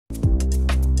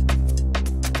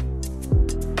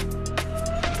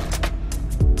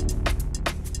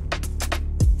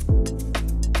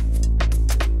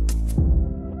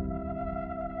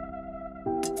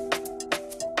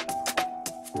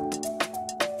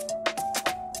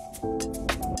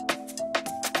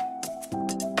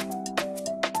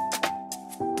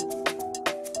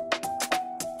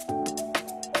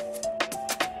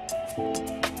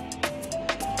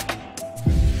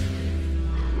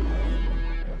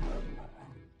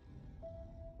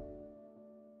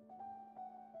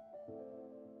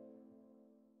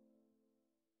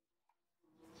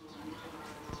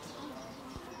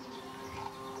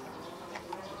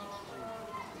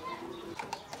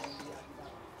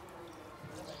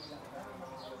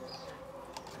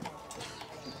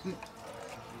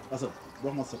Assane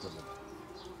dox ma sa téléphone.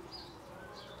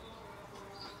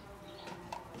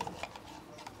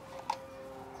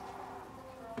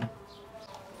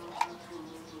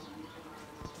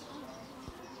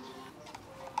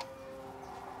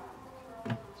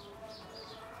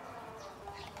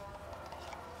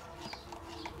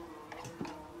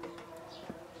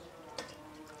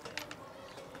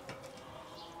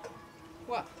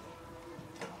 waaw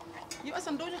yow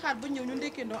Assane doo ñu xaar ba ñëw ñu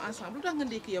ndekkee ndoo ensemble lu tax nga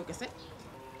ndekki yow kese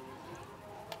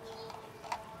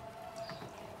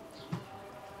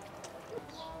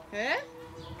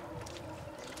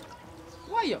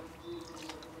waaye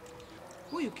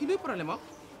yow kii luy problème am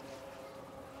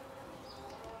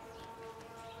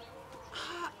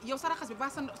yow sa raxas bi ba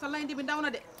sa layndi bi ndaw na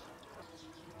de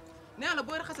nee la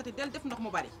booy raxasati del def ndox mu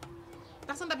bari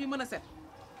tax sa ndab yi mën a set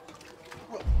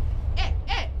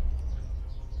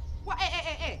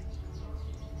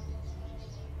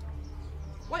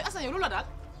waaye Assane yow lu la daal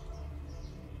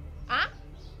ah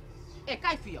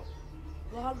kaay fii yow.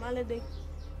 waxal maa la dégg.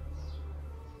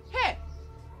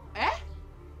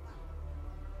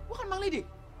 waxal maa ngi lay dégg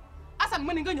Assane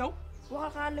ma ni nga ñëw.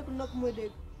 waxal xanaa lekk nokk mooy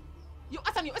dégg. yow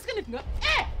Assane yow est-ce que nit nga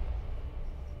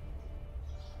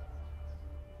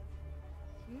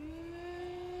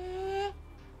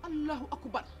allahu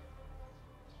akbar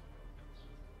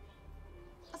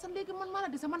Assane léegi man maa la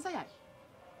di sa man sa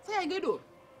yaay ngay dóor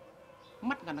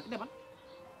mat nga nag demal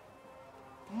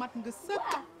mat nga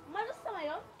sëkk. man sama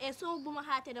yoon. soo bu ma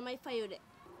xaatee damay fayu de.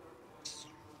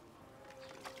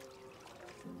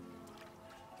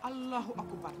 allahu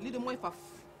akbar lii de mooy faf.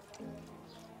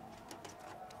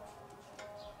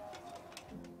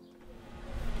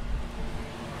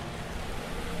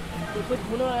 te peut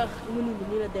mënoo wax mënuñ bi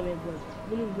nii la demee booy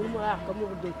mënuñ mënu ma wax comme ni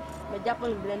ko dégg mais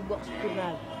jàppal bi leen bokk si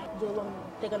tournoi bi. doo wax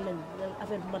tegal nañ leen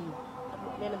affaire bi man na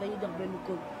nee na dañuy jox benn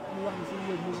kóol ñu wax ni suñu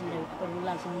yóbbu si nawet kon ñu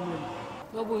laal suñu yóbbu.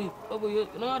 nga booy yow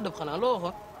da ngaa def xanaa loo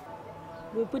waxoon.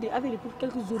 booy petit affaire yi pour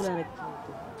quelques jours la rek.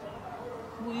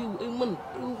 booy yow ay man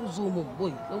ay waxu zoo moom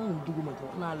booy yow moom dugguma ci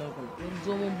wax naa leen ko yow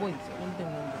zoo moom booy sa man dem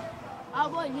nañ dem. ah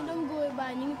booy ñu dem góoy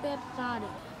bàyyi ñu ngi perdre temps de.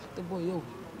 te booy yow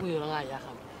da ngaa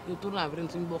yaakaar yow tournoi bi ren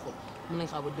suñu bokkoo mën nañ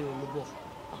xaar ba déwén mu bokk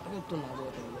wax dëgg tournoi booy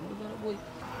tamit man du dara booy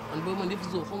man booy man yëpp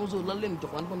zoo xaw ma zoo lan leen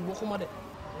jox man bokkuma de.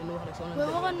 dañu wax rek soo booy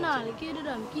waxoon naa ne kii di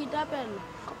dem kii tapel la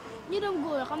ñu dem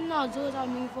góoy xam naa zoo sax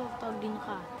mi ngi foofu toog di ñu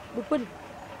xaar. ba petit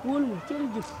wóolu ma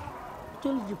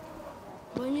cël jub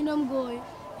booy ñu dem góoy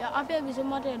yow affaire bi su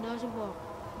matee doo si bokk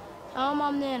sama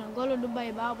maam nee na golo du bay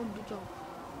baabul du coow.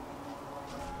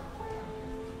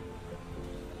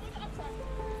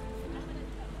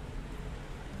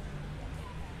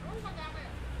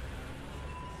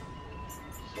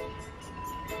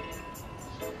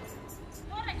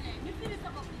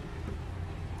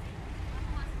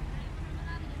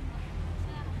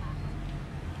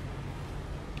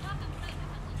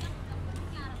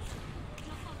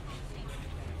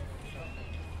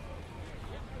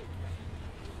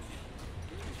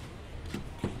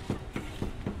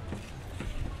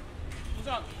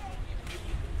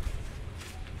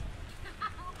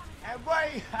 boy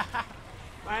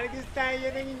maa ngi gis temps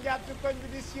yéen a ngi jàpp ci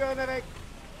compétition rek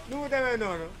nu mu demee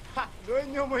noonu doo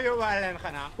ñëw ma yóbbaale leen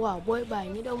xanaa. waaw booy bàyyi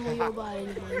ñu dem ma yóbbaale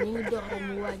ñu booy ñu ngi dox rek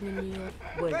ñu waaj ñu ñu yor.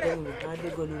 booy demul daa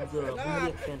déggoon ñu zoo bu mu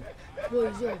yëg fenn. booy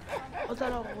zoo oto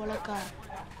la wala kaar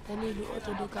te lii du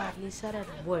oto du kaar lii saret.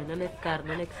 booy na nekk kaar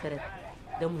na nekk saret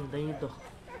demul dañuy dox.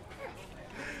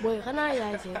 booy xanaa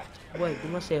yaay chef. booy du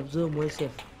ma chef zoo mooy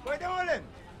chef. booy demoo leen.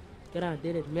 grand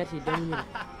déedéet merci demuñu de.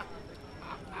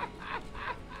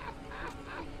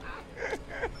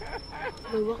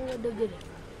 booy wax nga dëgg de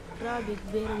grand bi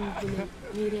beeram bu ne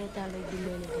ñuy reetaan rek di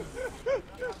mel ni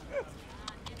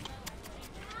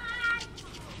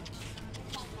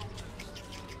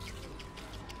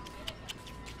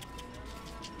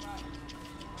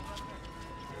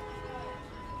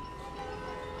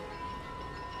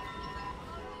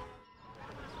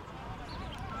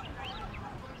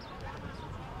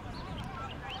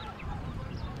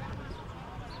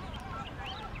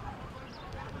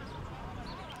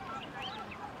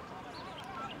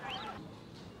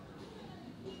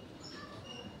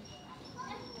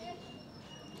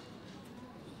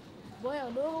booy yow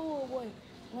doo ko woo booy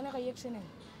nga ne ko yegg si nañ.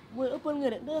 booy ëppal nga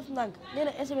rek def ndànk nee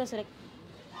na SMS rek.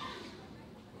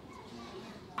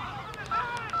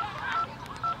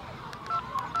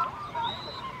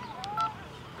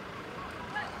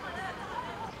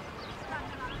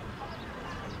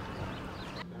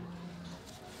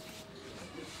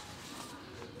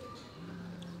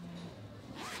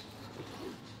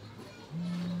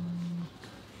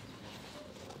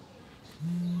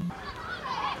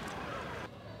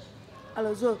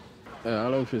 allo Zo.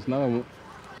 allo fils naka mu.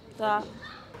 Ça.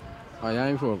 Ah, yaa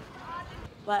ngi foofu.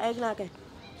 Waaw egg naa kay.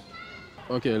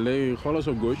 Ok léegi xoolal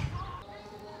sa gauche.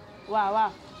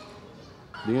 waaw.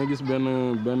 di nga gis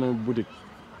benn boutique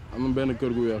am na benn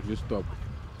kër gu weex gis topp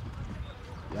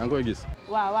yaa ngi koy gis.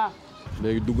 waaw.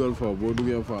 léegi duggal foofu boo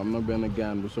duggee foofu am na benn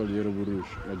gaan bu sol yëre bu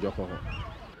rouge nga jox ko.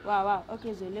 waaw ok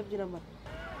je lépp dina mat.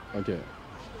 ok.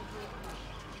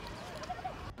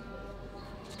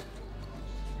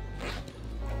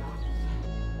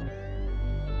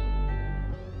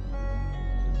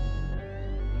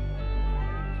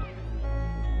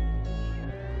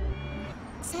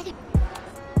 Ssadik.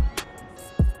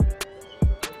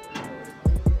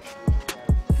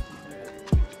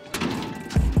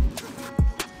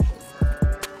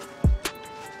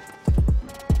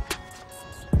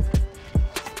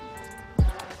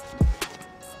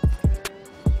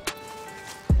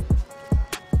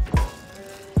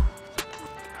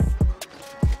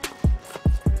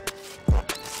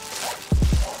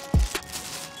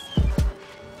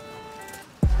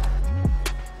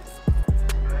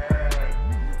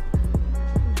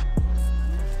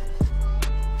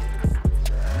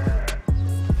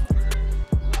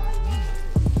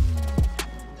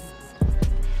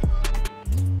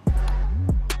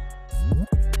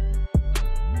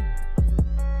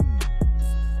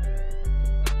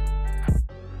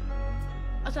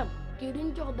 Assane kii duñ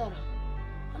jox dara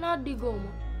xanaa diggoo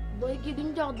ma booy kii duñ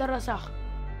jox dara sax.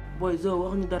 booy Zo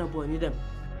waxuñu dara booy ñu dem.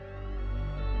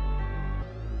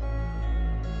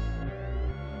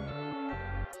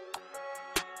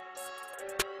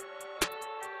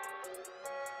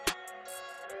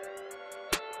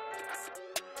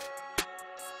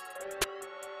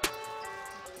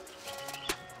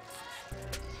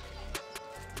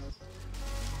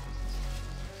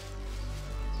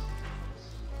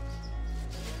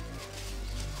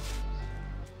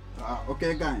 ah ok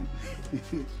gaañ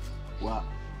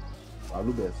waaw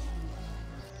lu bees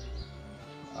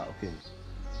ah ok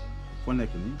foo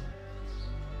nekk nii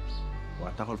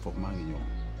waa taxal foofu maa ngi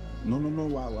ñëw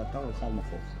non waaw taxal xaar ma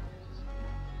foofu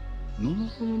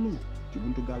non ci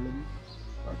buntu gàll bi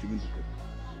waaw ci buntu kër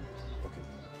ok.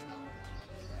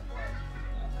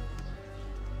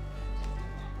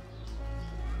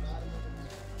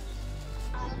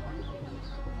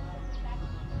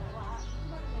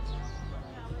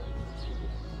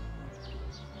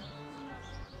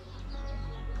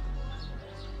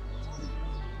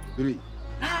 Biri.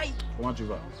 Aïe. Comment tu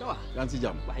vas? Ça va. yaa ngi si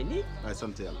jàmm. waaye nii. waaye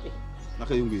sant yàlla.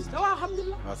 naka yëngu yi. ça va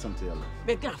alhamdulilah. waaw sant yàlla.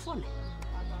 mais grand foo ne.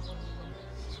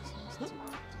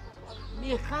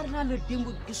 mais xaar naa la démb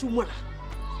gisuma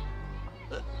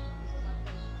la.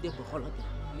 démb xoolal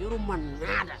yoruma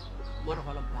naada. moo tax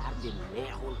xoolal baar bi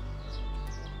neexul.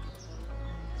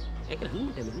 et grand nu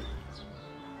mu demee nii.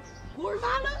 góor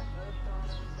naa la.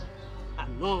 ah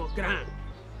non grand.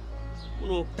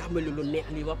 munoo tàmbali lu neex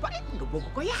lii ba pare nga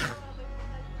bëgg ko yàq.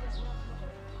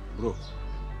 bro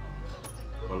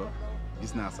xoolal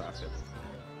gis naa sa affaire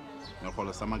mais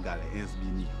xoolal sama gaale ins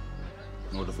bii nii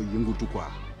non dafa yëngatu quoi.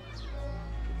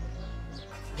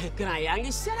 mais grand yaa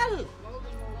ngi seral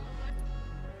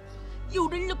yow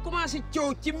dañ la commencé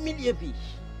coow ci milieu bi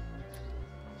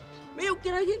mais yow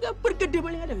grand yi nga bërga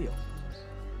débal nga def yow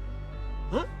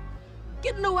ah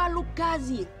génn wàllu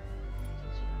casier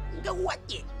nga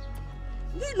wàcce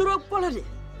ngay nuroog polote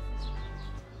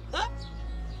ah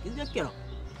gis nga keroog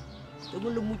dama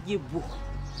la mujjee buux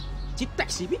ci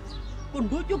taxi bi kon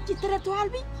doo jóg ci trottoir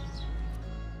bi.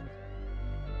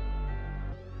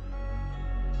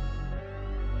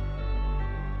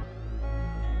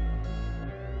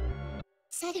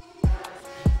 Ssadik.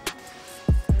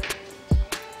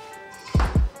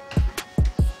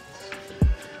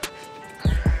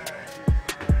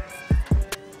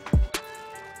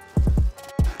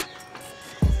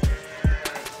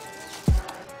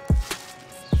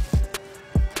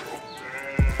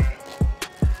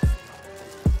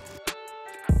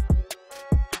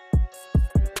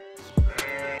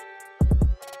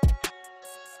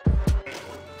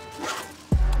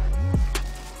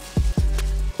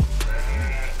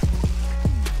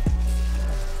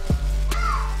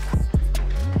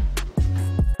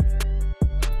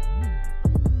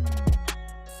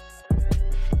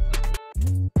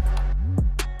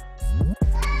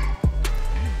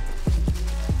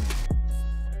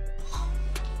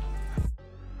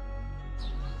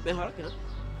 mais xoolal kii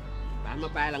nag ma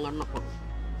bàyyi la nga noppalu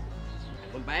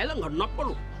ma bàyyi la nga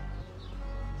noppalu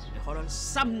mais xoolal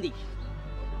samedi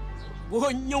boo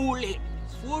ñëwulee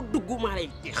foo dugg maa lay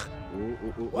teex.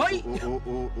 ooy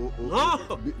non.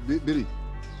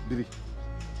 biri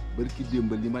barki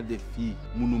démb li ma def fii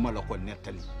munuma la ko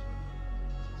nettali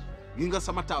gi nga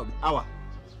sama taaw bi awa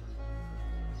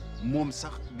moom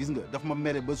sax gis nga daf ma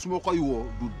mere ba su ma koy woo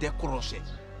du décroché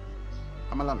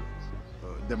xam nga lan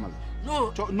demal.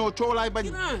 non coow laay bañ.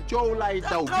 coow laay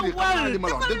daw bii xam naa li ma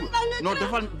la wax dégg non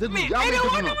defal dégg yaa ngi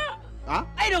dégg na ah.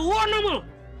 Aïda woo na ma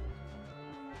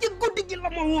ci guddi gi la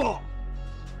ma woo.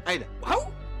 Aïda waaw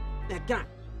mais grand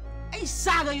ay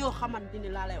saaga yoo xamante ni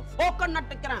laa lay wax foo ko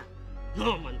natt grand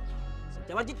non man sa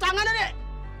jabar ji tàng na de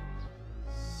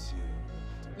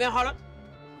mais xoolal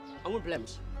amul problème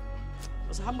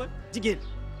parce que xam nga jigéen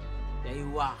day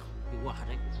wax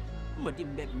rek ma di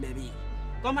mbeb yi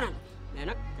comprendre mais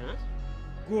nag grand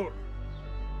góor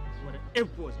war a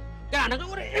imposer grand da nga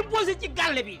war a imposer ci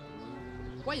gàlle bi.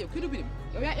 waaye yow kii du birim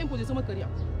yow yaa imposé sama kër yow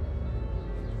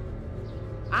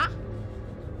ah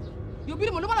yow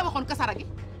birim lu ma la waxoon kasara gi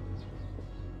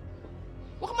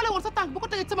waxuma la woon sa tànk bu ko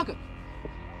tegee sama kër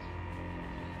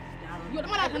yow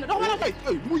dama laa xam ne dox ma la ay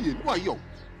mu yéen waay yow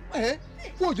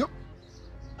foo jëm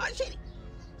ah chéri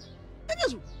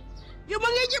dagasu yow ma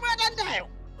ngay jëmaa daan daayow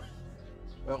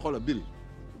xoolal Biri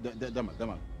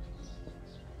demal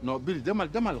non Biri demal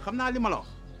xam naa li ma la wax.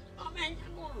 mais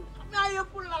ñamul xam naa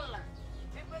yëpp lan la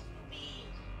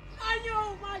maa ñëw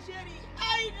ma chérie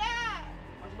Aïda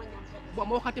bon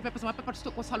ma waxati pepe sama pepe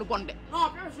ko salu bon de non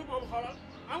pepe su boobu xoolal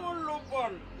amul lu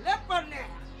bon lépp a neex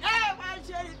ma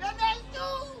chérie bébé su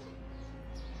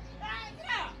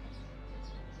Aïda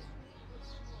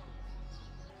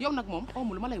yow nag moom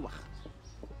xawma lu ma lay wax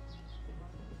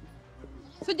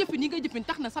sa jëfin yi ngay jëfin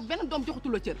tax na sa benn doom joxatu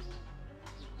la cër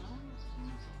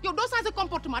yow doo changer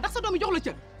comportement ndax sa doom yi jox la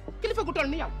cër kilifa gu toll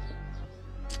ni yow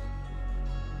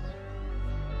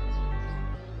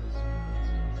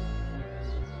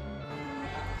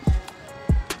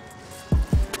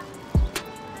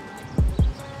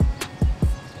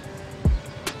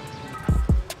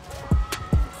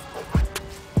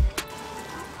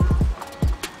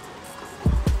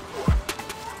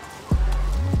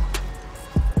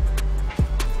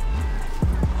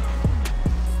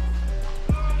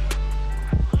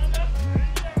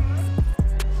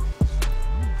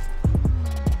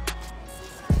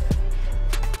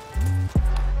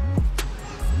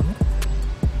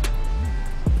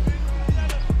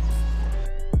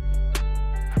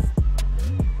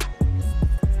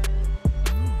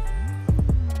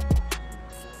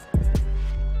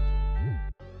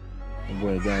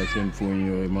gars yi seen fooñ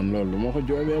yooyu man loolu moo ko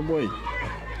joobee booy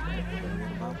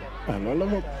ah loolu la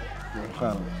boog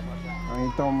xaar maa ngi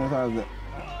taw message de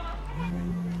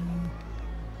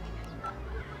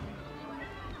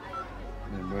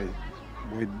mais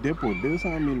booy dépôt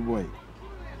 200 000 booy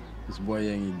gis booy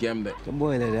yaa ngi gem de. sa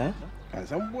booy la de ah. ah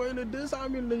sama booy la 200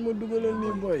 000 lañ ma dugalal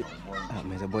nii booy. ah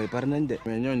mais sa booy pare nañ de.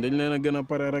 mais ñooñ dañ leen a gën a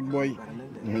pare rek booy.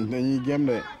 ñooñ dañuy gem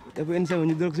de. dafa une semaine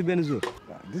ñu dóor ko si benn jour.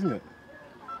 waaw gis nga.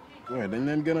 waaye dañ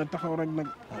leen gën a taxaw rek nag.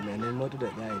 waaw mais nañ moytu de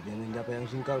gars yi dinañ jàpp yaa ngi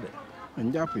suñu kaw de.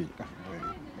 njàpp yi booy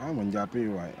waaw man njàpp yi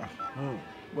waaye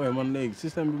booy man léegi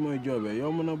système bi mooy joobee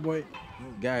yomb na booy.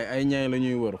 gars yi ay ñaay la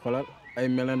ñuy wër xoolal ay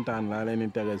melentaan laa leen di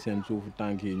tegal seen suufu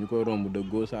tànk yi ñu koy romb de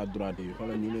gauche à droite yi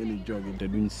xoolal ñu leen di joggi te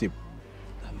duñ sib.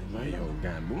 waaye yow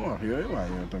gaan bu ma wax yooyu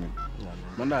waaye yow tamit.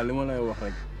 man daal li ma lay wax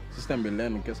rek système bi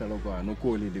lenn kese la quoi na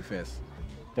kóol yi di fees.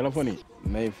 téléphone yi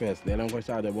nay fees dee leen ko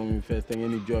chargé ba muy fees te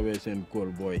ngeen di joobee seen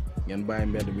kóol booy ngeen bàyyi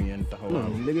mbedd bi ngeen taxaw.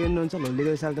 liggéey noonu sax loolu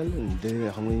liggéey saltal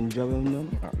xam nga ñu joobee noonu.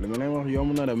 waaw li ma leen wax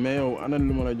yomb na de mais yow ana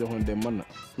lu ma la joxoon de mën na.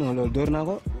 non loolu door naa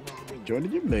ko. cooli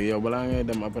jib léegi yow balaa ngay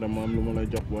dem après moom lu ma la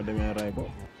jox boo demee ray ko.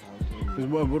 bis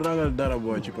boobu bu ragal dara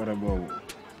boo ci côté boobu.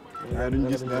 waaye duñ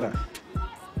gis dara.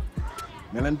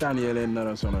 melentaan yee leen nar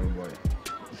a sonal booy.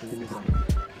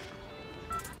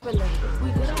 Boy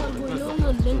garaaw boy yow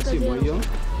noonu dañ ko dee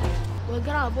boy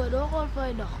garaaw boy doo xool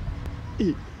fooy dox.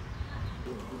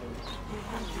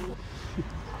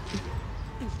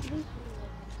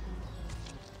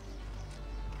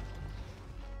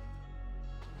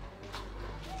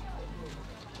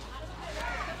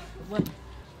 boy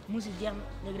Musique jeex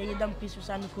na léegi dañuy dem piste su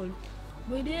sànni kóol.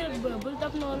 boy déedéet boy bul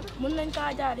def noonu mën nañ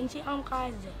kaa jaar dañ ciy am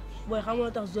xaalis de. boy xam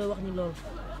nga tax Zoe wax ni loolu.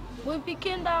 boy fi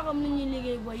kenn daa xam ni ñuy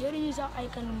liggéey boy yoruñu sax ay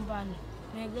kanam bànn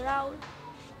mais garaawul.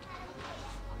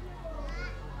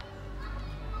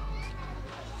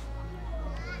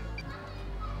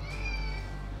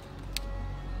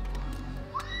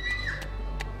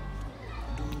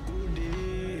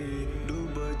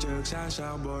 Ça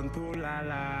charbonne pour la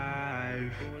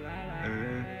life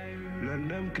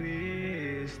lëndëm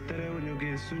crise terewuñu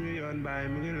gis suñu yoon baay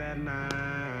mu ngi leer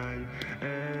nañ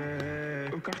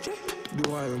au quartier du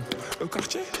royaume au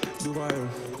quartier du royaume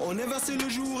on inversait le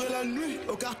jour et la nuit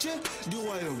au quartier du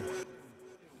royaume.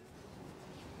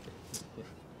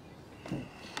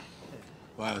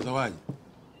 waaw sa waaj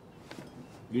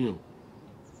gi ñëw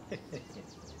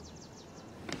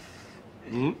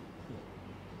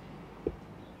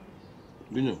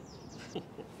du ñëw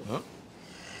ah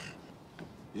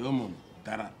yow moom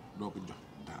dara doo ko jox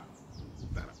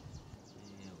dara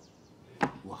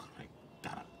wax rek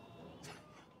dara.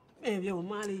 mais yow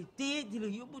maa lay téye di la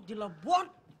yóbbu di la boot.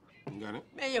 nga ne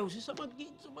mais yow si sama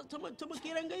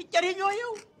kii rek ngay jariñoo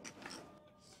yow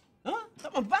ah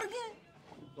sama barke.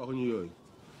 waxuñu yooyu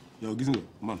yow gis nga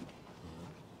man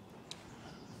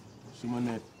su ma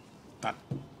nee tat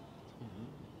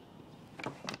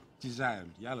ci zaayam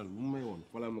yàlla lu mu may woon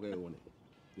fala ma koy wone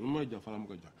lu mu may jox fala ma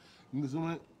koy jox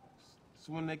nga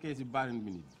su ma nekkee si baarin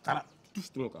bi nii dara tus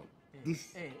duma ko am dus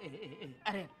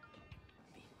arrête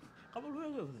xam nga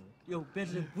lu yow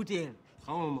benn bouteille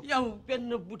xamuma yow benn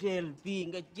bouteille bii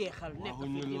nga jeexal nekk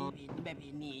fi mbébi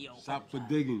nii yow sap sa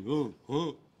dégg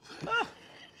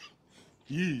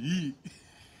yii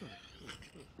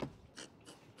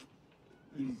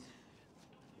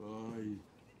ay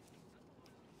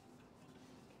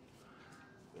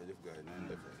jërëjëf gars yi naan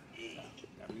defee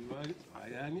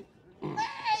yaa ngi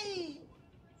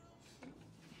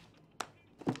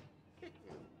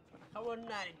xamoon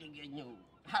naa ne di nga ñëw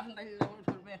xam nañ la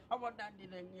wutul mais xamoon naa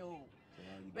dina ñëw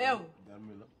mais yow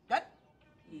kat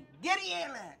guerrier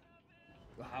la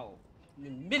waaw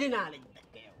ñun Médina lañ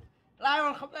dëkk yow laa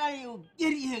yoon xam naa ne yow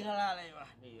guerrier nga laa lay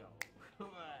wax ni yow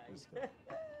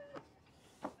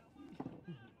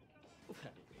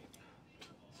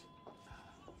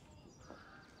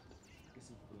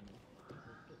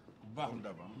baax na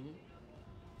d'abord.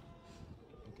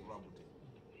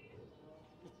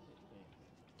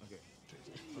 ok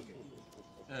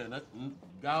nag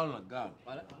gaaw na gaaw.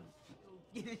 voilà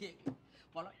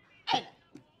voilà ay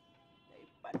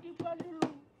pandi lu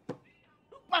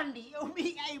du pandi yow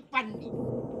mii ay pandi.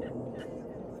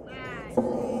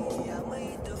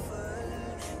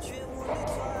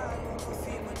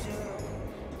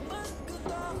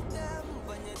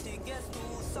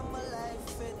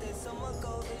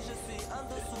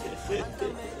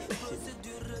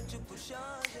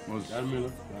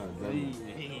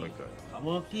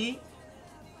 xamoo kii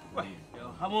yow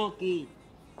xamoo kii.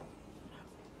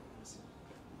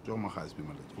 jox ma xaalis bi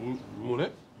ma la jox. mu ne.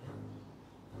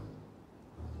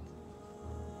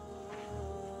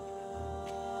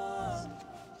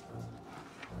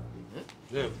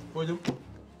 foo jëm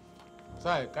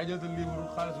saa yi kañ la te livre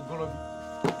xaalisu golo bi.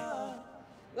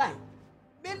 laay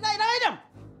mais laay da ngay dem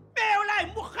mais yow laay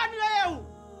mu xam nga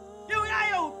yow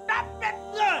yaa tapet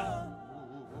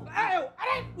nga yow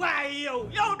arrête waaye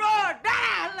yow doo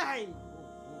dara laay.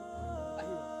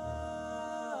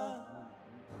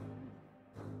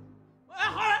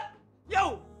 xoolal yow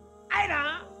ay na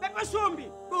Pépé Sombi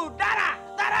du dara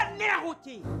neexu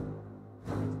ci.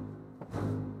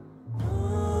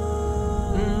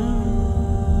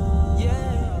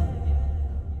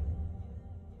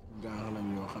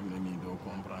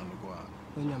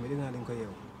 ñam dina dañ ko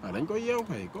yeew dañ ko yeew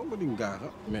kay kooku di ngaaxa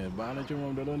mais baax na ci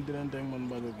moom da doon dirante ak man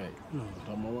bëgg kay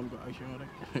tax ma woon ko action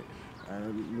rek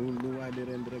lu waay di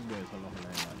rend rek booy sa loxo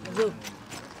lay naan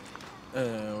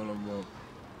wala boobu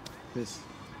pis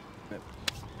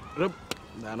rëb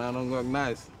daanaa na ngoog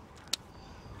nice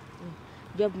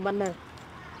job mën na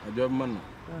job mën na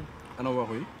ana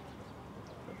waxu yi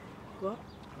ko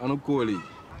ana kóol yi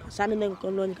sànni nañ ko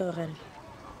looñ ko waxee rek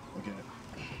ok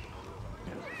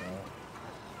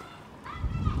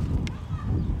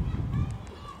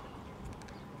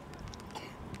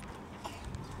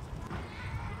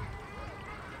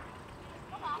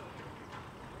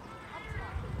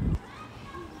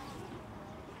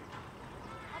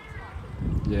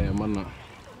man na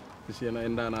ci seen ay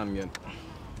ndaanaan ngeen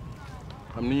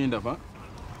xam ni ñuy defa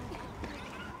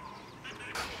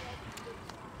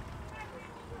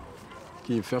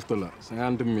kii feft la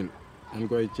 50 000 dañ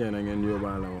koy ceene ngeen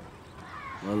yóbbaale wo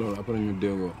mooy loolu après ñu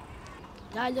déggoo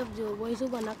jaajëf jo booy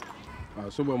suba nag waaw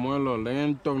suba mooy loolu da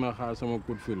ngeen toog na xaar sama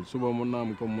coup de fil suba mun na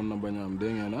am comme mun na bañ a am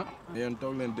dégg ngeen da ngeen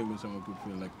toog leen déglu sama coup de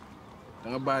fil nag da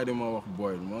nga bàyyi di ma wax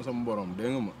booy moo sama borom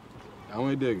dégg nga ma yaa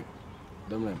may dégg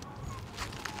dem leen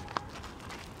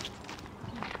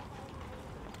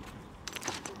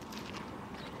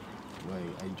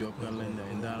ay jokkal lañ de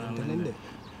ay ndaanaan lañ de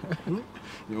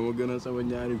ñoo ma gën a sama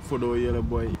ñaari photo yële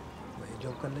booy ay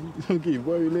jokkal lañ kii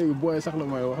booy léegi booy sax la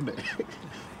may wax de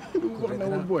wax na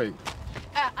ma booy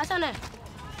Assane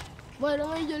booy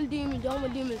damay jël 10 000 jox ma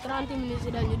 10 000 30 minutes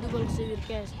si dal ñu dugal si biir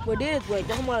kees booy déedéet booy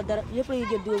joxuma la dara yëpp lañuy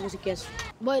jël dugal ko si kees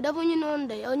booy dafa ñu noonu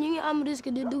de yow ñu ngi am risque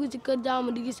di dugg ci kër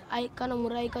jaamu di gis ay kanamu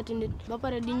raykati nit ba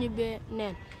pare di ñibbee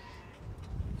neen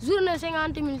journée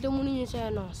 50 000 te mënuñu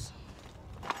séenance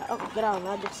ok garaaw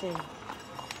naa jox seen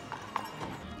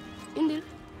indil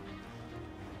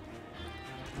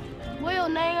booy yow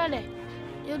nay nga de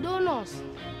yow doo noos.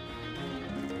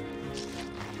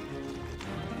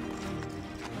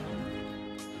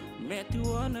 metti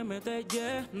woon na mais tey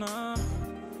jeex na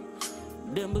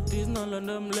démb tiis na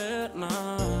lëndëm leer na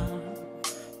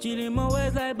ci li ma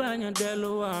wees lay bañ a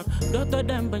delluwaat dootoo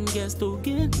dem bañ gestu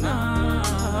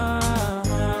ginnaaw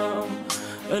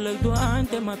ëllëg du añ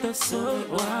te ma ta sóor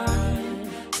waay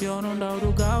yoonu ndaw du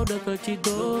gaaw dëkkal ci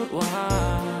dóor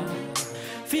waay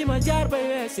fii ma jaar bay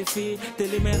weesi fii te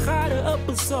li may xaar ëpp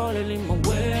solo li ma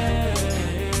wees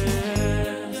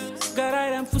garay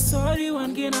dem fu sori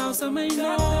wan ginnaaw samay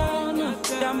noon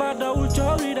jàmbaar dawul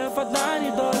coow li dafa daani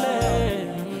doole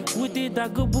wuti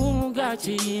dagg buumu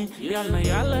gàcce yi yal na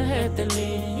yàlla xeetali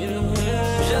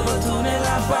je veux tourner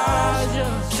la page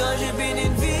changer bien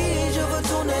une vie je veux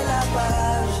tourner la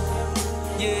page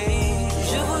yeah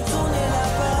je veux tourner la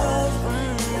page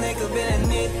nekk beneen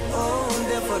nit on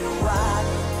defar lu waat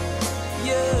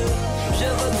yeah je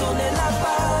veux tourner la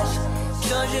page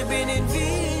changer bien une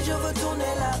vie je veux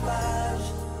tourner la page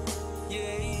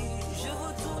yeah je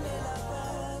veux tourner la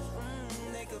page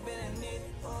nekk beneen nit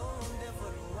on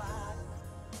defar lu waat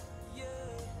yeah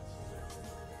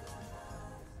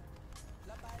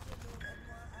la page est lourde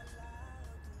aide-moi à la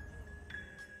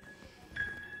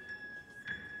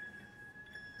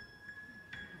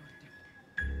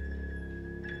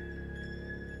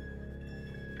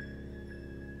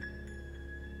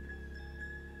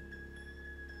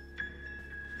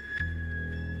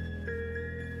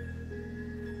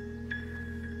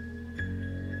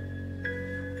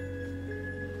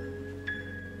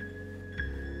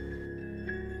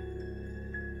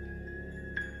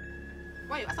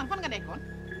waaye Assane fan nga nekkoon.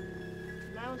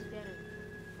 maa ngi si terrain.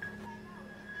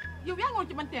 yow yaa ngoon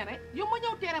ci ban terrain yow ma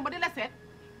ñëw terrain ba di la seet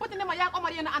Petit ne ma yaa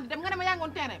Omar yéen a ànd dem nga ne ma yaa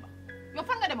ngoon terrain ba yow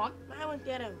fan nga demoon. maa ngi woon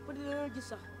terrain bi Petit dañoo gis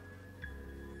sax.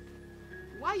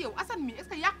 waaye yow Assane mi est-ce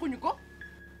que yàquñu ko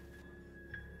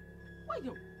waaye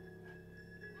yow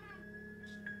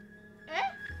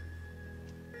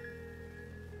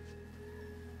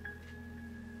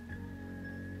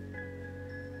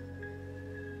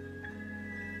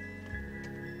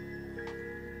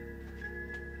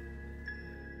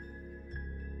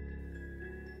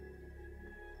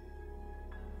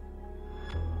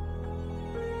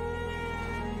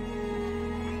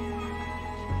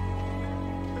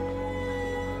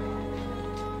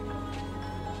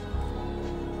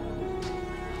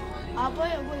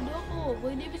boy doo ko woo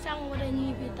boy depuis sànq ba tey ñu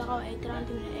ngi fii taxaw ay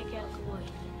 30 minutes et quelques boy.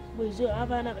 boy zo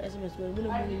avant naa ko SMS boy mu ne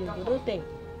mu ngi ñëw ko doo tey.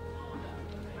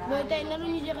 boy tey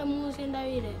naruñu joxe mu si ndaw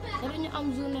yi de naruñu am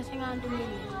journée 50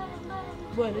 minutes.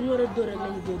 boy dañu war a dóor rek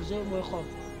lañu dóor zo mooy xool.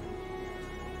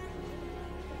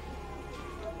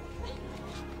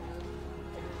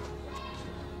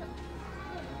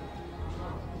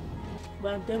 ba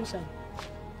am dem sax.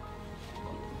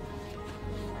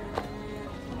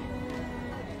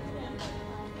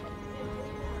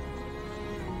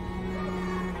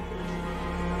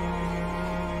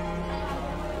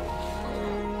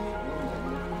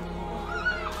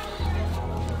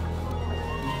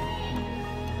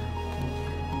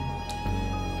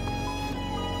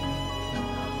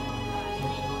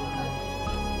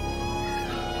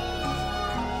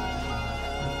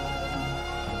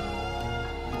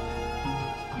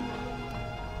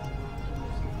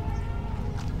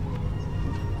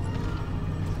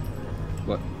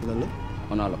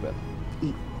 On a l'appel.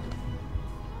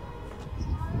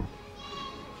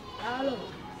 Allo.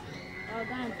 Waaw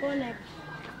gars yi foo nekk.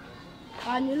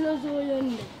 waaw ñu la soo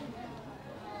yónnee.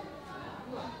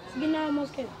 si ginnaaw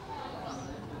mosquée bi.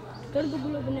 kër gu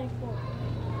bulo bu nekk foofu.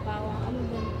 waaw waaw amul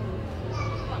benn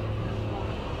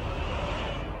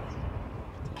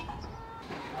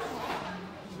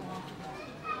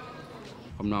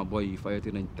xam naa booy yi fayati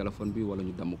nañ téléphone bi wala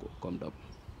ñu damm ko comme d'hab.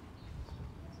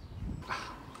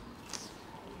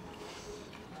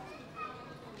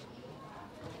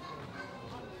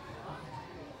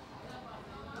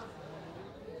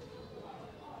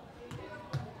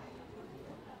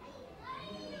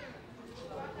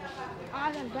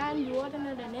 gaan bi woote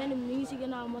na de nee na mi ngi si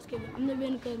ginnaaw mosquée bi am na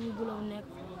benn kër bu bulo bu nekk.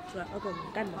 waaw ok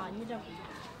kan waaw ñu dem.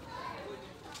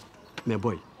 mais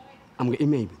boy am nga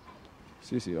email bi.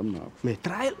 si am naa ko. mais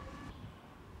trial.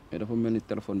 mais dafa mel ni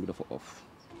téléphone bi dafa off.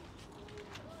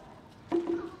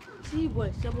 si boy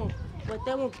c'est bon boy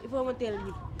tey moom il faut ma teel a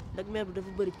ñibbi ndax mère bi dafa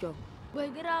bëri coow. boy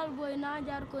garaawul boy naa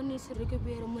jaar ko ni si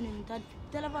récupérer mu ne ni ta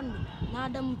téléphone bi naa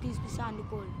dem piis bi sandi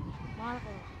kool maa la ko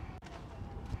wax.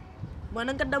 boy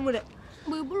na nga ko damm de.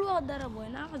 boy bul wax dara boy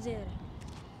naa ko gérer.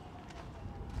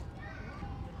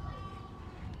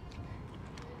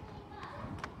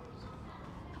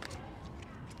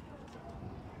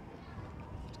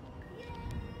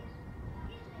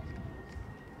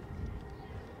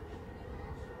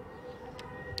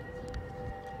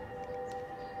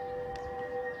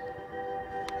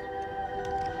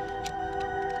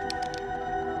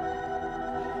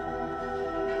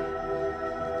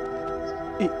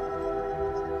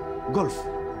 golf.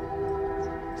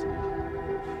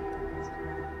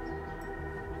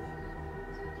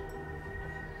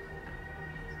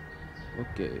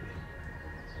 Ok.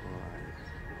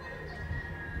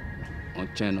 On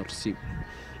tient notre cible.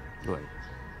 Ouais.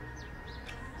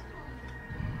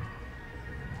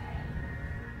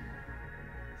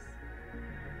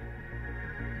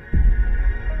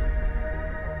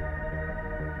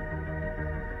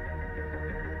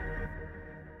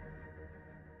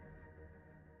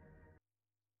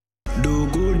 Du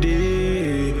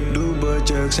goûter, du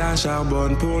butcher, ça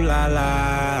charbonne pour la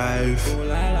life.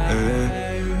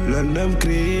 Le nom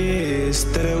Chris,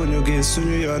 très où nous gué sous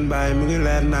nous yon bay mu ngi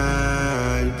leer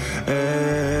nañ.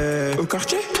 Au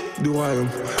quartier du royaume,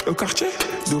 au quartier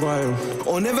du royaume.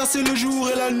 On inversait le jour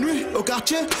et la nuit au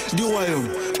quartier du royaume.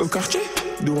 Au quartier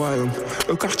du royaume,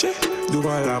 au quartier du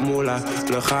royaume. La moula,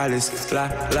 le khalis,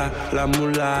 la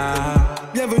moula.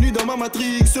 Bienvenue dans ma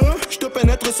matrix, je te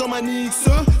pénètre sans manix.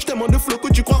 Je tellement de flow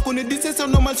que tu crois qu'on est 10, c'est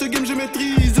normal, ce game je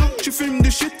maîtrise. Tu fumes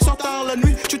du shit, sors tard la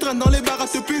nuit, tu traînes dans les bars à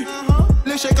te pu.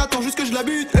 L'échec attend juste que je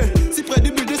l'habite. Si près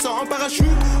du but, descends en parachute.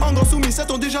 En grand soumis, ça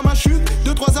tombe déjà ma chute.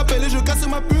 2-3 appels et je casse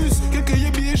ma pute.